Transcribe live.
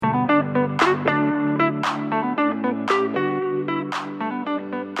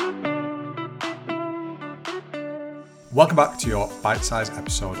Welcome back to your bite-sized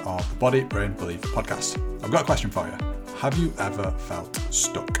episode of the Body, Brain, Belief podcast. I've got a question for you. Have you ever felt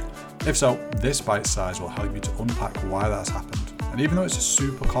stuck? If so, this bite-size will help you to unpack why that's happened. And even though it's a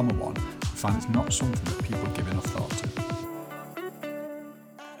super common one, I find it's not something that people give enough thought to.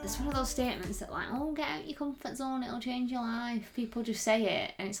 It's one of those statements that like, oh, get out your comfort zone, it'll change your life. People just say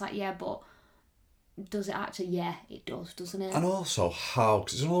it and it's like, yeah, but does it actually? Yeah, it does, doesn't it? And also how,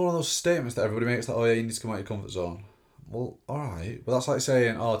 because it's another one of those statements that everybody makes, like, oh yeah, you need to come out your comfort zone. Well, alright, but that's like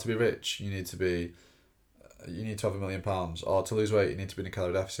saying, oh, to be rich, you need to have £1 million, or to lose weight, you need to be in a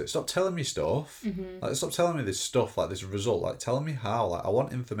calorie deficit. Stop telling me stuff. Like, stop telling me this stuff, like this result. Like, tell me how. Like, I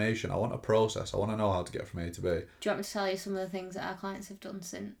want information. I want a process. I want to know how to get from A to B. Do you want me to tell you some of the things that our clients have done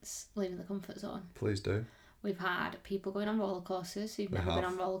since leaving the comfort zone? Please do. We've had people going on roller coasters who've never been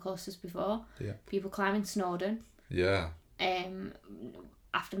on roller coasters before. Yeah. People climbing Snowdon. Yeah.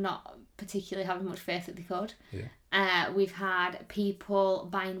 After not particularly having much faith that they could. Yeah. We've had people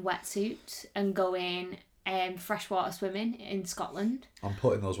buying wetsuits and going freshwater swimming in Scotland. I'm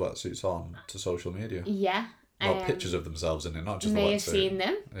putting those wetsuits on to social media. Yeah. Not pictures of themselves in it, not just the wetsuit. May have seen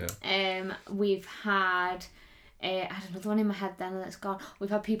them. Yeah. We've had... I had another one in my head then that's gone. We've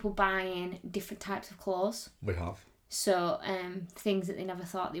had people buying different types of clothes. We have. So, things that they never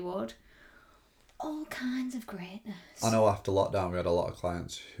thought they would. All kinds of greatness. I know after lockdown we had a lot of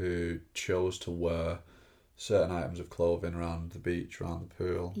clients who chose to wear certain items of clothing around the beach, around the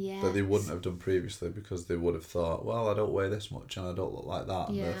pool, that they wouldn't have done previously because they would have thought, well, I don't weigh this much and I don't look like that,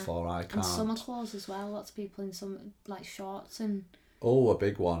 and therefore I can't. And summer clothes as well. Lots of people in some like shorts and... Oh, a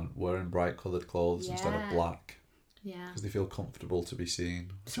big one, wearing bright coloured clothes instead of black. Yeah. Because they feel comfortable to be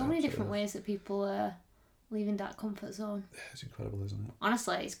seen. So many different ways that people are leaving that comfort zone. Yeah, it's incredible, isn't it?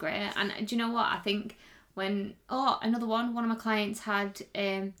 Honestly, it's great. And do you know what? I think when... Oh, another one. One of my clients had...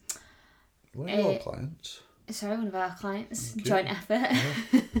 One of your clients? Sorry, one of our clients. Joint effort. Yeah.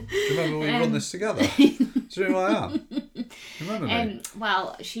 Do you remember when we run this together? Do you know who I am? Do you remember me?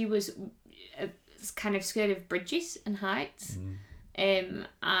 Well, she was kind of scared of bridges and heights. And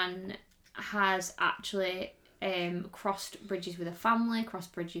has actually... crossed bridges with her family,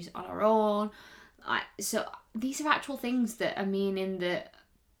 crossed bridges on her own. So these are actual things that are meaning that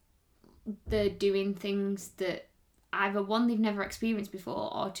they're doing things that either one, they've never experienced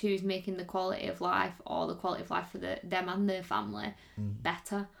before, or two, is making the quality of life or the quality of life for them and their family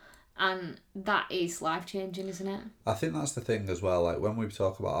better. And that is life changing, isn't it? I think that's the thing as well. Like, when we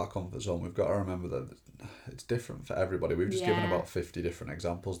talk about our comfort zone, we've got to remember that it's different for everybody. We've just given about 50 different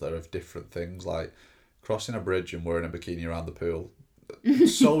examples there of different things, like crossing a bridge and wearing a bikini around the pool.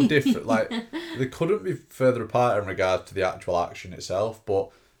 So different. Like, they couldn't be further apart in regards to the actual action itself, but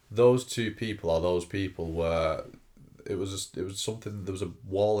those two people, or those people, were... It was something... There was a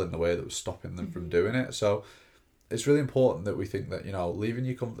wall in the way that was stopping them from doing it. So it's really important that we think that, you know, leaving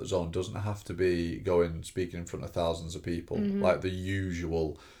your comfort zone doesn't have to be speaking in front of thousands of people, like the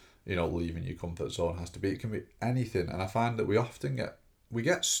usual, you know, leaving your comfort zone has to be. It can be anything. And I find that we often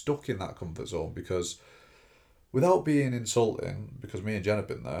get stuck in that comfort zone because, without being insulting, because me and Jen have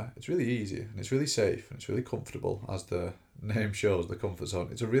been there, it's really easy and it's really safe and it's really comfortable, as the name shows, the comfort zone.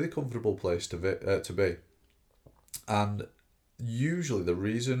 It's a really comfortable place to be. And usually the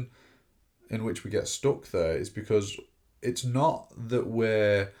reason in which we get stuck there is because it's not that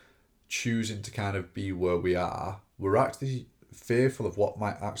we're choosing to kind of be where we are. We're actually fearful of what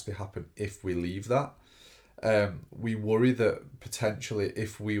might actually happen if we leave that. We worry that potentially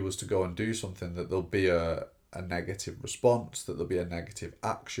if we was to go and do something, that there'll be a negative response, that there'll be a negative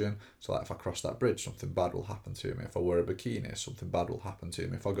action. So like, if I cross that bridge, something bad will happen to me. If I wear a bikini, something bad will happen to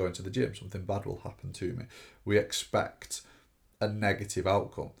me. If I go into the gym, something bad will happen to me. We expect a negative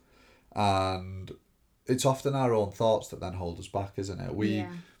outcome. And it's often our own thoughts that then hold us back, isn't it?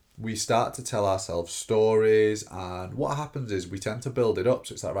 We start to tell ourselves stories, and what happens is we tend to build it up.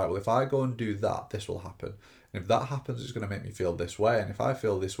 So it's like, right, well, if I go and do that, this will happen. And if that happens, it's going to make me feel this way. And if I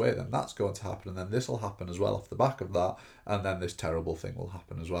feel this way, then that's going to happen. And then this will happen as well off the back of that. And then this terrible thing will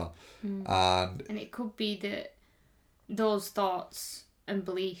happen as well. And it could be that those thoughts and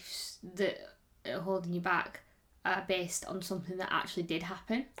beliefs that are holding you back are based on something that actually did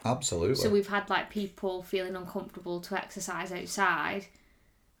happen. Absolutely. So we've had like people feeling uncomfortable to exercise outside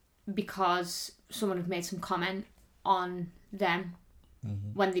because someone had made some comment on them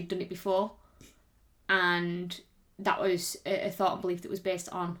when they'd done it before. And that was a thought and belief that was based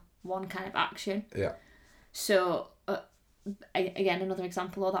on one kind of action. Yeah. So, again, another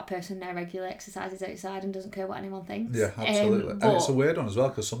example, or that person now regularly exercises outside and doesn't care what anyone thinks. Yeah, absolutely. And it's a weird one as well,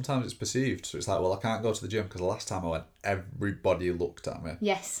 because sometimes it's perceived. So it's like, well, I can't go to the gym because the last time I went, everybody looked at me.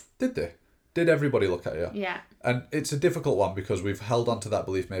 Yes. Did they? Did everybody look at you? Yeah. And it's a difficult one because we've held on to that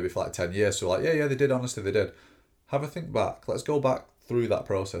belief maybe for like 10 years. So like, yeah, they did. Honestly, they did. Have a think back. Let's go back through that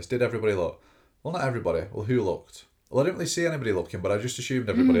process. Did everybody look? Well, not everybody. Well, who looked? Well, I didn't really see anybody looking, but I just assumed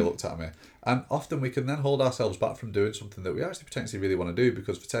everybody looked at me. And often we can then hold ourselves back from doing something that we actually potentially really want to do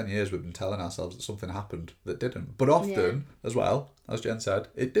because for 10 years we've been telling ourselves that something happened that didn't. But often, as well, as Jen said,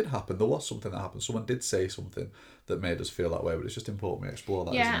 it did happen. There was something that happened. Someone did say something that made us feel that way, but it's just important we explore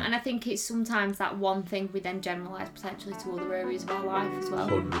that, isn't it? And I think it's sometimes that one thing we then generalise potentially to other areas of our life as well.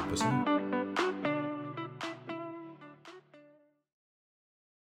 100%.